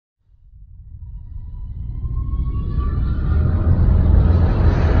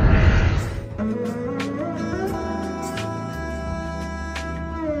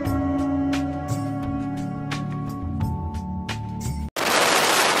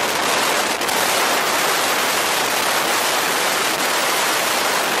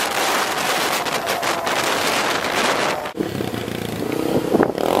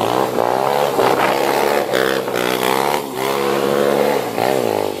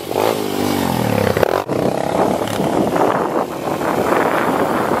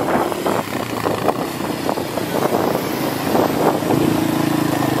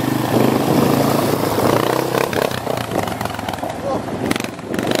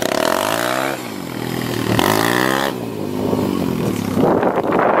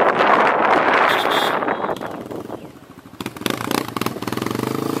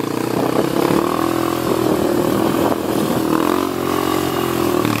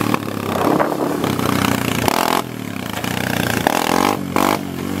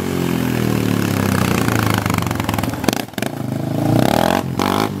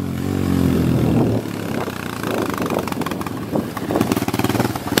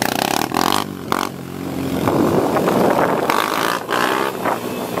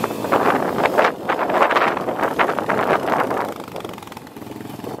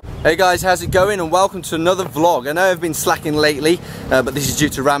Hey guys, how's it going? And welcome to another vlog. I know I've been slacking lately, but this is due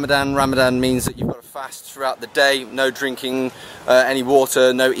to Ramadan. Ramadan means that you've got to fast throughout the day, no drinking any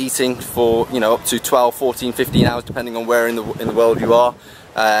water, no eating for, you know, up to 12, 14, 15 hours depending on where in the world you are.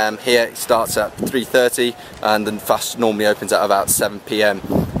 Here it starts at 3:30 and the fast normally opens at about 7 PM.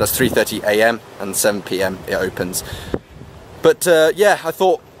 That's 3:30 AM and 7 PM it opens. But yeah, I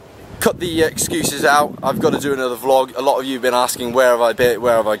thought, cut the excuses out. I've got to do another vlog. A lot of you have been asking where have I been,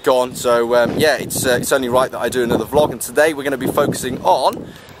 where have I gone. So yeah, it's only right that I do another vlog. And today we're going to be focusing on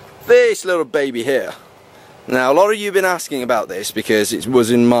this little baby here. Now a lot of you have been asking about this because it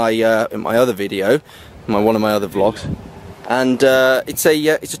was in my other video, one of my other vlogs. And it's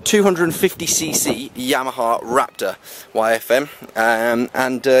a 250cc Yamaha Raptor YFM,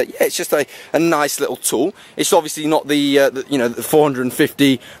 and yeah, it's just a nice little tool. It's obviously not the you know, the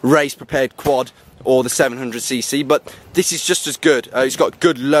 450 race prepared quad or the 700cc, but this is just as good. It's got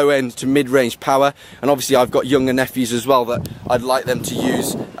good low end to mid-range power, and obviously I've got younger nephews as well that I'd like them to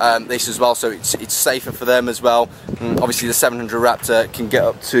use this as well, so it's safer for them as well. Obviously the 700 Raptor can get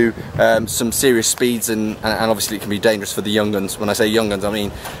up to some serious speeds, and obviously it can be dangerous for the young guns. When I say young guns, I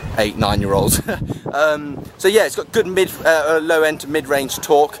mean 8, 9-year-olds. So yeah, it's got good low end to mid-range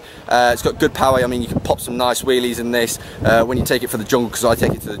torque. It's got good power. I mean, you can pop some nice wheelies in this when you take it for the jungle, because I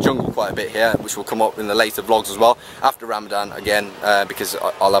take it to the jungle quite a bit here, which will come up in the later vlogs as well after Ramadan again, because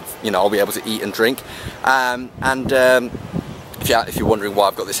I'll have, you know, I'll be able to eat and drink. If you're wondering why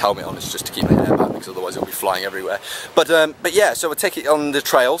I've got this helmet on, it's just to keep my hair back, because otherwise it'll be flying everywhere. But yeah, so we'll take it on the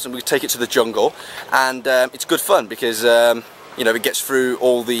trails and we take it to the jungle, and it's good fun because you know, it gets through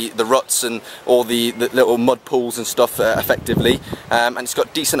all the ruts and all the little mud pools and stuff effectively, and it's got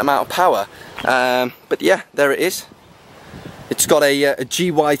a decent amount of power. But yeah, there it is. It's got a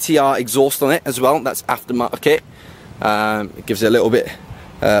GYTR exhaust on it as well. That's aftermarket. It gives it a little bit,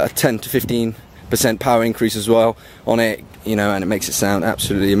 a 10 to 15% power increase as well on it, you know, and it makes it sound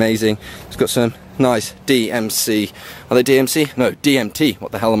absolutely amazing. It's got some nice DMC. Are they DMC? No, DMT.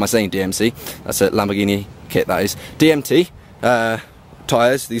 What the hell am I saying? DMC. That's a Lamborghini kit. That is DMT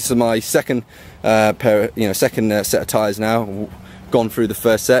tires. These are my second second set of tires now. Gone through the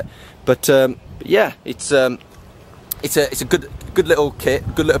first set, but yeah, it's a good little kit,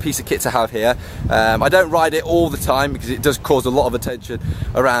 good little piece of kit to have here. I don't ride it all the time because it does cause a lot of attention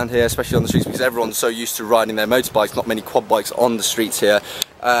around here, especially on the streets, because everyone's so used to riding their motorbikes, not many quad bikes on the streets here.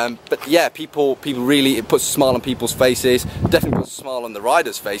 But yeah, people really, it puts a smile on people's faces, definitely puts a smile on the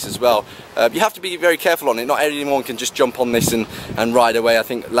rider's face as well. You have to be very careful on it. Not everyone can just jump on this and ride away. I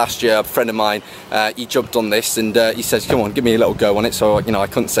think last year a friend of mine, he jumped on this and he says, come on, give me a little go on it. So, you know, I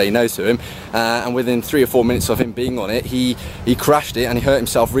couldn't say no to him, and within 3 or 4 minutes of him being on it, he crashed it and he hurt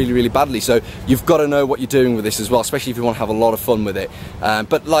himself really badly. So you've got to know what you're doing with this as well, especially if you want to have a lot of fun with it.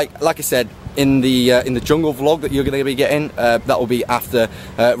 But like I said, in the jungle vlog that you're going to be getting, that will be after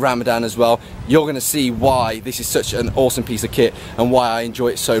Ramadan as well, you're going to see why this is such an awesome piece of kit and why I enjoy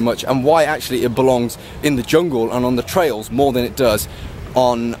it so much, and why actually it belongs in the jungle and on the trails more than it does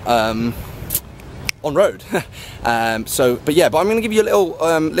on road. But yeah, but I'm going to give you a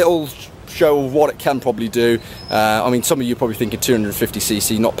little show of what it can probably do. I mean, some of you are probably thinking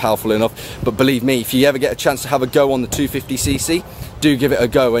 250cc, not powerful enough, but believe me, if you ever get a chance to have a go on the 250cc, do give it a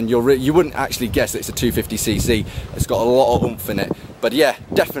go, and you wouldn't actually guess that it's a 250cc. It's got a lot of oomph in it. But yeah,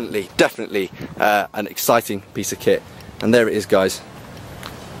 definitely an exciting piece of kit. And there it is, guys.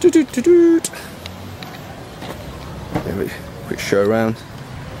 Quick show around.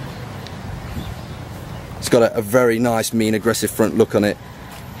 It's got a very nice, mean, aggressive front look on it.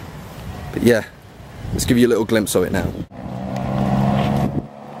 But yeah, let's give you a little glimpse of it now.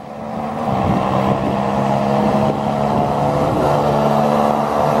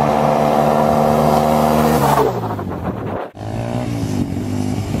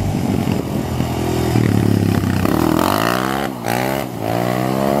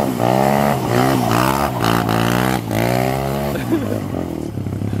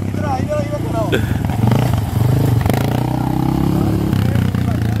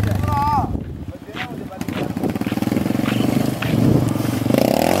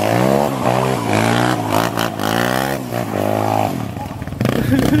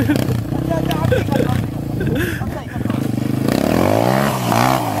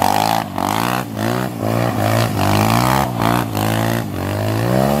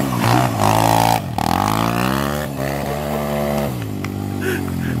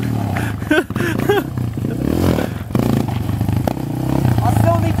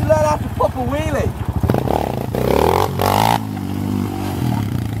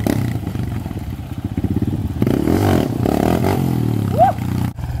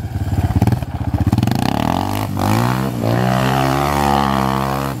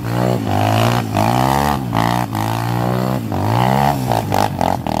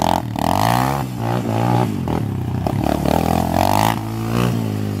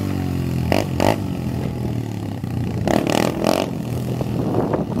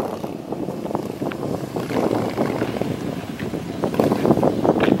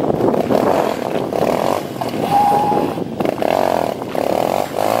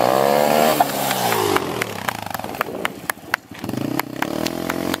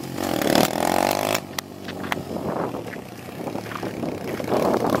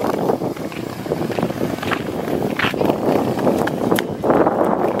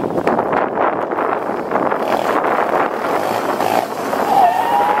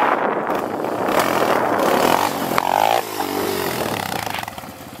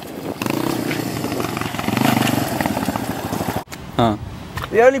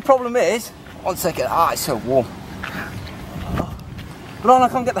 The only problem is, one second, it's so warm. But I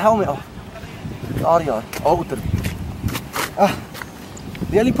can't get the helmet off.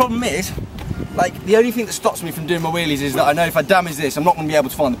 The only problem is, like, the only thing that stops me from doing my wheelies is that I know if I damage this, I'm not going to be able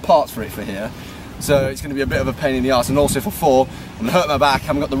to find the parts for it for here. So it's going to be a bit of a pain in the arse, and also if I fall, I'm going to hurt my back, I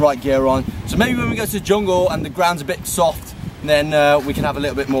haven't got the right gear on. So maybe when we go to the jungle and the ground's a bit soft, then we can have a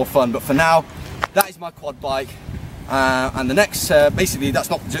little bit more fun. But for now, that is my quad bike. And the next, basically, that's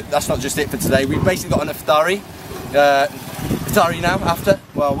not just it for today. We've basically got an iftari now, after.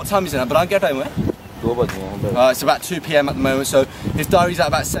 Well, what time is it now? But I get home, it's about 2 PM at the moment, so iftari's at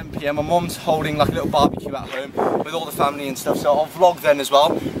about 7 PM. My mum's holding like a little barbecue at home with all the family and stuff, so I'll vlog then as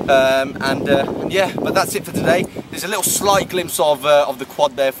well. And yeah, but that's it for today. There's a little slight glimpse of the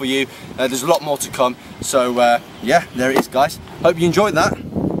quad there for you. There's a lot more to come, so yeah, there it is, guys. Hope you enjoyed that.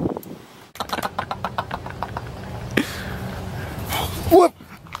 Whoop.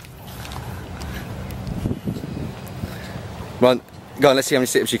 Run, go on, let's see how many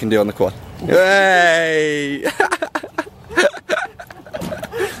sit-ups you can do on the quad. Hey!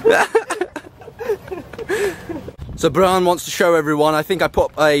 So Brian wants to show everyone, I think I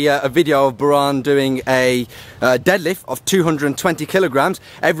put a video of Brian doing a deadlift of 220 kilograms.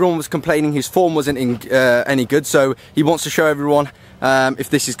 Everyone was complaining his form wasn't any good, so he wants to show everyone if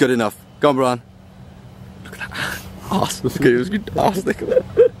this is good enough. Go on, Brian. Look at that. Ass, look at his ass.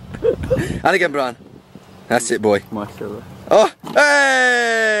 And again, Brian. That's it, boy. MashaAllah. Oh,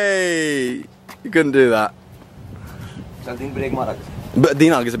 hey! You couldn't do that. Something break मारा.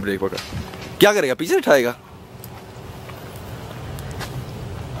 दिन आगे से break पकड़. क्या करेगा? पीछे उठाएगा.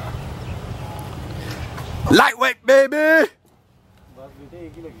 Lightweight, baby.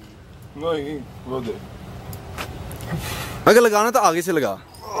 नहीं, वो दे. अगर लगाना तो आगे से लगा.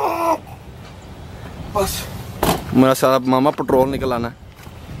 बस. मेरा सारा मामा पेट्रोल निकल आना है.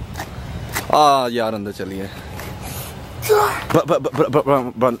 यार अंदर चलिए.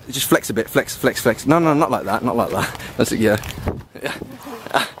 But just flex a bit, flex. No, not like that, not like that. That's it, yeah.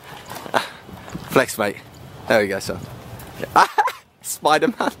 Flex, mate. There we go, son.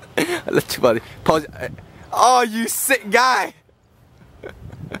 Spider-Man. I love you, buddy. Pause. Oh, you sick guy.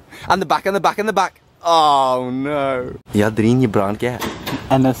 And the back. Oh no. Yadrin, your brand, yeah.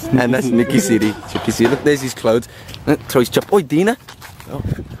 NS Nicky City. Look, there's his clothes. Throw his chop. Oi, Dina. Oh.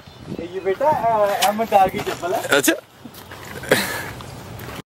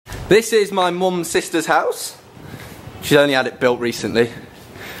 This is my mum's sister's house. She's only had it built recently.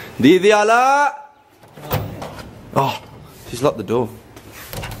 Didi ala. Oh, she's locked the door.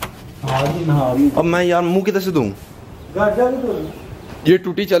 अब मैं यार मुंह किधर से दूँ? ये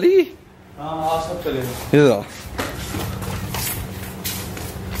टूटी चली? हाँ, सब चलेगा. इधर.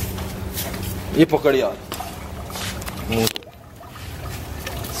 ये पकड़ यार.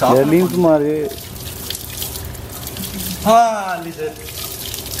 Aleem तुम्हारे. हाँ, लीजिए.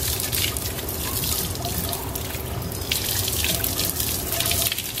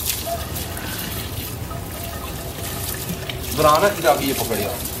 बनाना किधर ये पकड़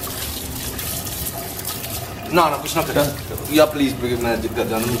यार. ना कुछ ना कर. या प्लीज मैं दिक्कत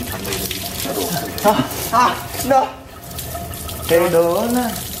जाना मुझे ठंडा ही लगी. ना. हेलो ना.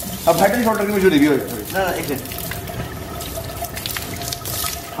 अब बैटरी शॉर्टर की मुझे रिव्यू है. ना एक मिनट.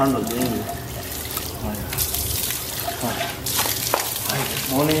 ठंड हो जाएगी.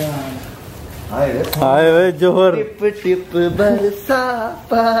 हाय वे जोहर. टिप बरसा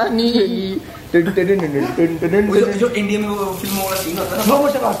पानी. जो इंडिया में वो फिल्मों वाला सीन होता है ना. वो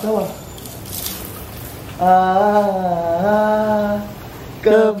चलाता हुआ.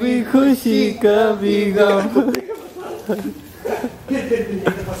 कभी खुशी कभी गम.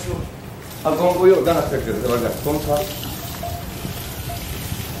 अब कोई और गाना करते थे. कौन था?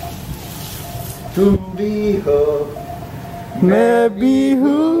 तुम भी हो मैं भी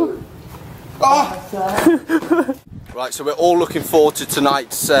हूँ. Right, so we're all looking forward to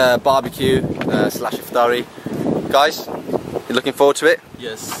tonight's barbecue slash iftari. Guys, you looking forward to it?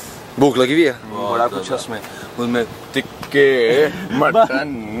 Yes. भूख लगी हुई है? बड़ा कुछ उसमें टिक्के, मटन,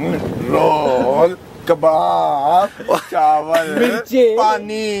 रोल, कबाब, चावल,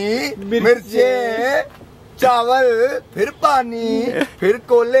 पानी, मिर्चे, चावल, फिर पानी, फिर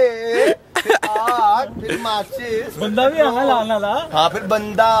कोले, फिर आग, फिर माचिस. बंदा भी आना लाना. हाँ, फिर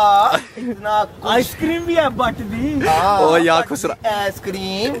बंदा. इतना आइसक्रीम भी है बट दी. ओ यार खुश रहा.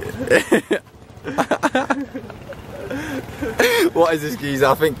 Ice cream. What is this, geezer?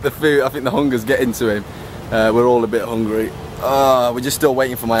 I think the hunger's getting to him. We're all a bit hungry. We're just still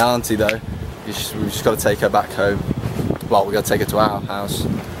waiting for my auntie though. We've just got to take her back home. Well, we've got to take her to our house.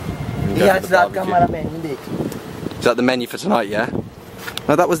 Yeah, it's that menu. Is that the menu for tonight, yeah?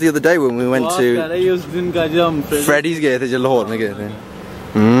 No, that was the other day when we went to Freddy's गए थे जो लाहौर में गए थे.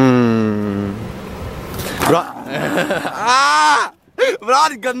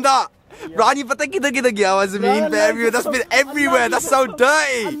 Brad गंदा. Brad, you पता किधर किधर गया हुआ ज़मीन पे everywhere. That's been everywhere. That's so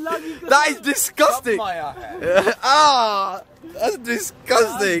dirty. That is disgusting. That's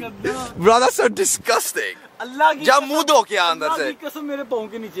disgusting. Bro, that's so disgusting. जा मुँह धो के अंदर से. कसम मेरे पाँव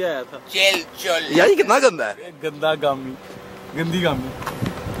के नीचे आया था. चल. यार ये कितना गंदा है. गंदा गामी. गंदी गामी.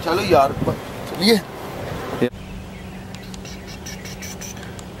 चलो यार. चलिए.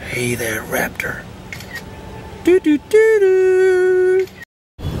 Hey there, Raptor.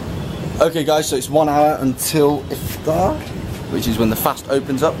 Okay guys, so it's 1 hour until IFTAR, which is when the fast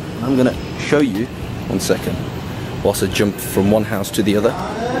opens up. I'm gonna show you, 1 second, whilst I jump from one house to the other.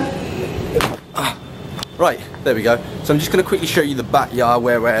 Right, there we go. So I'm just gonna quickly show you the backyard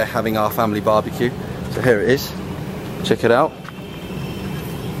where we're having our family barbecue. So here it is, check it out.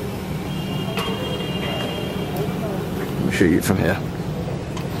 Let me show you it from here.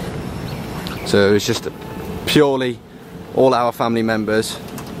 So it's just purely all our family members.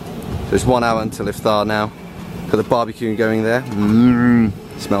 So it's 1 hour until IFTAR now. Got the barbecue going there.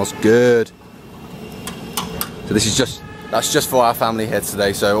 Smells good. So this is that's just for our family here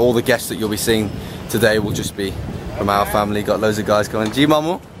today. So all the guests that you'll be seeing today will just be from our family. Got loads of guys going. Ji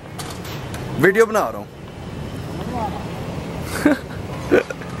mamu, video bana raha hu.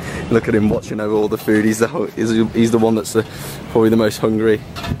 Look at him watching over all the food. He's the one that's probably the most hungry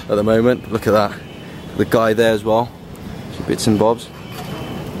at the moment. Look at that. The guy there as well. Some bits and bobs.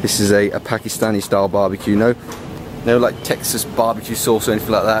 This is a Pakistani style barbecue. No like Texas barbecue sauce or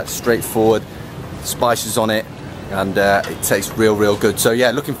anything like that. Straightforward. Spices on it, and it tastes real good. So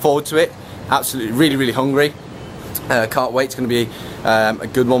yeah, looking forward to it. Absolutely, really hungry. Can't wait. It's going to be a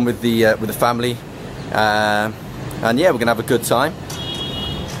good one with the family. And yeah, we're gonna have a good time.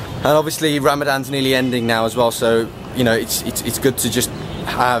 And obviously Ramadan's nearly ending now as well, so you know it's good to just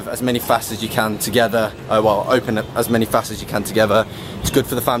have as many fasts as you can together. Well, open as many fasts as you can together. It's good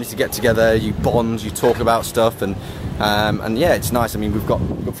for the families to get together. You bond, you talk about stuff, and yeah, it's nice. I mean, we've got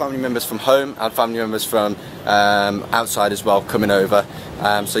family members from home and family members from outside as well coming over.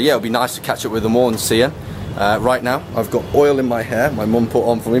 So yeah, it'll be nice to catch up with them all and see them. Right now, I've got oil in my hair. My mum put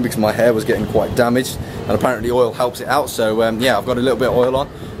on for me because my hair was getting quite damaged, and apparently oil helps it out. So yeah, I've got a little bit of oil on.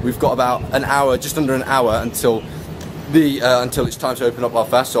 We've got about an hour, just under an hour, until it's time to open up our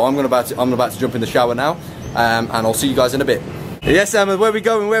fast. So I'm about to jump in the shower now, and I'll see you guys in a bit. Yes, Emma, where are we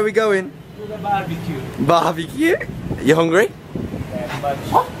going? Where are we going? To the barbecue. Barbecue? You hungry?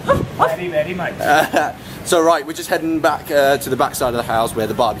 Very much. So right, we're just heading back to the back side of the house where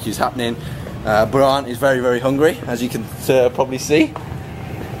the barbecue's happening. Brian is very hungry, as you can probably see.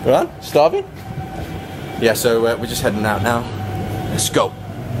 Brian, starving? Yeah, so we're just heading out now. Let's go.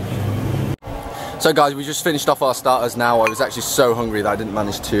 So guys, we just finished off our starters now. I was actually so hungry that I didn't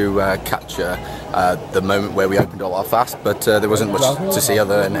manage to capture the moment where we opened up our fast, but there wasn't much to see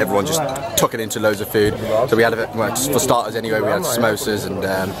other than everyone just took it into loads of food. So we had for starters anyway, we had samosas and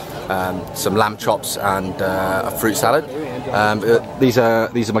some lamb chops and a fruit salad. These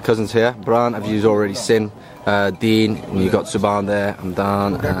are my cousins here. Bran, have you already seen? Dean, and you got Subhan there,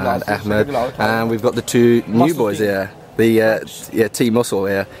 Amdan and Ahmed, and we've got the two new boys here. The T Muscle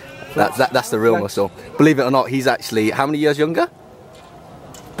here. That's the real Muscle. Believe it or not, he's actually how many years younger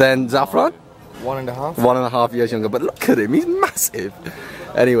than Zafran? 1.5. 1.5 years younger, but look at him, he's massive.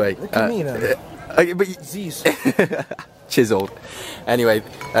 Anyway, look at me now. But chiseled. Anyway,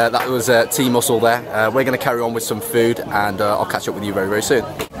 that was T Muscle there. We're going to carry on with some food, and I'll catch up with you very soon.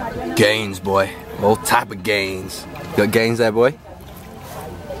 Gains, boy. All type of gains. You got gains there, boy?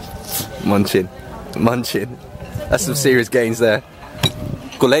 Munching. That's some serious gains there.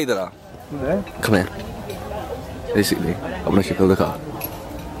 Come here. Basically, I'm gonna show you the car.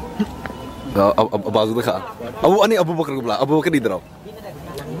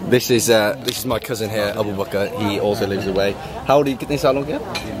 This is my cousin here, Abu Bakr. He also lives away. How old are you? Kitne saalon ke?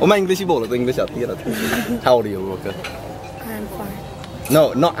 Oh, my English bolo, to English aati hai. How old are you, Abu Bakr? I'm fine.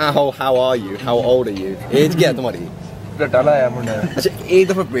 No, not how are you? How old are you? Age kya hai tumhari? टटाला है मुंडा. अच्छा एक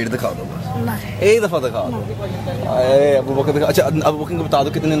दफा पेट दिखा दो बस. नहीं. एक दफा दिखा दो. अरे अबू बकर दिखा. अच्छा अबू बकर को बता दो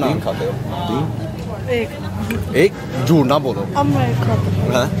कितने नान खाते हो? एक झूठ ना बोलो. अब मैं खाता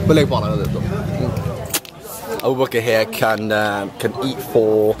हूँ. हाँ बोले पाला दे दो. Abu Bakr here can eat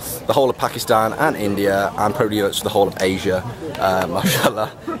for the whole of Pakistan and India and probably for the whole of Asia. Mashallah,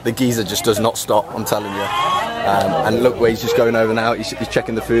 the geezer just does not stop. I'm telling you. And look where he's just going over now. He's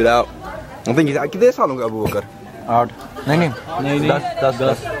checking the food out. I'm thinking, this how long Abu Bakr?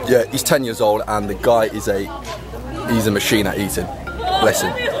 That's Yeah, he's 10 years old, and the guy is he's a machine at eating. Bless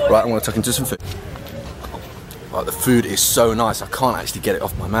him. Right, I'm going to tuck into some food. Right, the food is so nice, I can't actually get it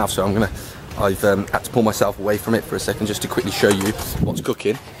off my mouth, so I've had to pull myself away from it for a second just to quickly show you what's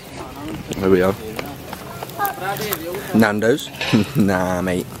cooking. There we are. Nando's. Nah,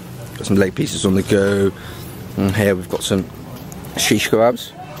 mate. Got some leg pieces on the go. And here we've got some shish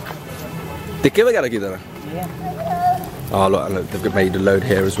kebabs. Oh look, they've made a load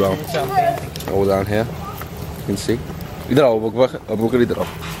here as well. All down here. You can see. इधर आओ अबू कर इधर आओ.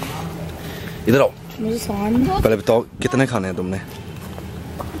 इधर आओ. मुझे सामान पहले बताओ कितने खाने हैं तुमने?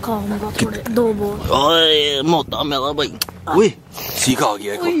 खाऊंगा थोड़े 2 बोल. ओए मोटा मेरा भाई. Oi, सीखा आ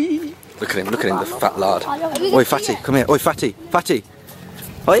गया इसको. Look at him, the fat lad. Oi, fatty, come here. Oi, fatty.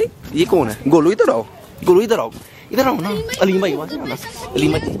 Oi, ये कौन है? गोलू इधर आओ. इधर आओ ना. अलीम भाई वहाँ ना.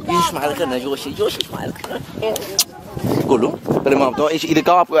 अलीम भाई, ये स्माइल करना जोशी स्माइल करना. गोलू, पहले मैं बताओ इधर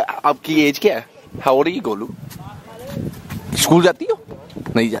का आपकी एज क्या है? How old are you, Golu? School जाती हो?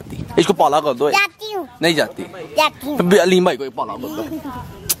 नहीं जाती. इसको पाला कर दो. जाती हूँ. नहीं जाती. जाती. अलीम भाई को पाला कर दो.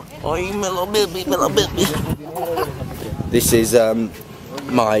 Oi, मेरा baby. This is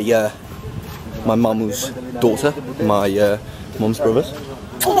my mum's daughter, my mum's brothers.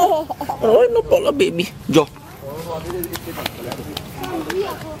 Oh, no problem, baby. Go.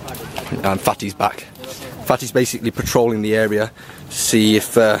 And Fatty's back. Fatty's basically patrolling the area to see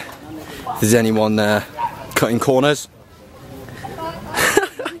if there's anyone cutting corners.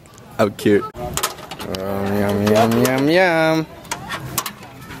 How cute. Yum. Yum.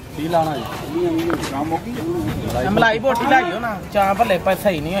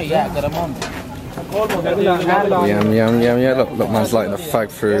 Look, man's lighting a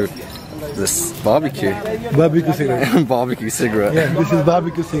fag through this barbecue. Barbecue cigarette. Barbecue cigarette. Yeah, this is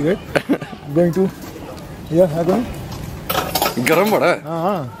barbecue cigarette. Going to. Yeah, I'm going. Garam bada.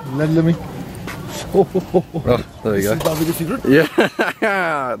 Let me. Oh, there you go. This is barbecue cigarette.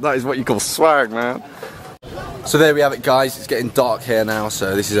 Yeah, that is what you call swag, man. So there we have it, guys. It's getting dark here now,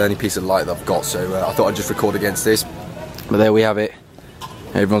 so this is the only piece of light that I've got, so I thought I'd just record against this. But there we have it.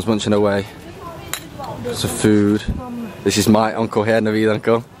 Everyone's munching away. Some food. This is my uncle here, Naveed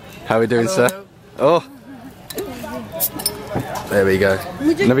uncle. How are we doing, sir? Oh, there we go.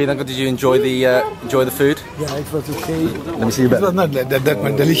 Naveed uncle, did you enjoy the food? Yeah, it was okay. Let me see you It was better. not that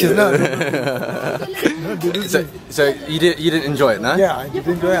much delicious, no. So you didn't enjoy it, no? Yeah, I did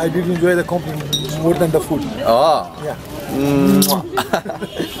enjoy the company more than the food. Oh. Yeah.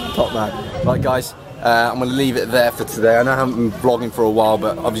 Top man. Right, guys. I'm going to leave it there for today. I know I haven't been vlogging for a while,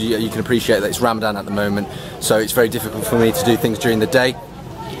 but obviously you can appreciate that it's Ramadan at the moment, so it's very difficult for me to do things during the day.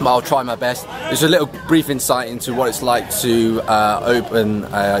 But I'll try my best. There's a little brief insight into what it's like to open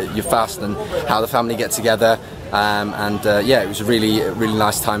your fast and how the family get together. Yeah, it was a really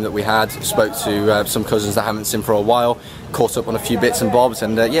nice time that we had. Spoke to some cousins that I haven't seen for a while, caught up on a few bits and bobs,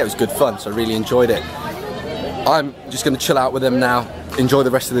 and yeah, it was good fun, so I really enjoyed it. I'm just going to chill out with them now, enjoy the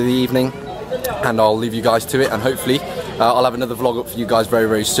rest of the evening, and I'll leave you guys to it, and hopefully I'll have another vlog up for you guys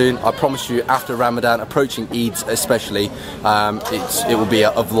very soon. I promise you, after Ramadan, approaching Eid especially, it will be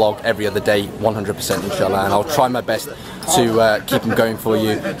a vlog every other day, 100% inshallah, and I'll try my best to keep them going for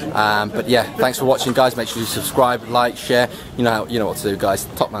you. But yeah, thanks for watching, guys. Make sure you subscribe, like, share. You know what to do, guys.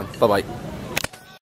 Top man. Bye bye.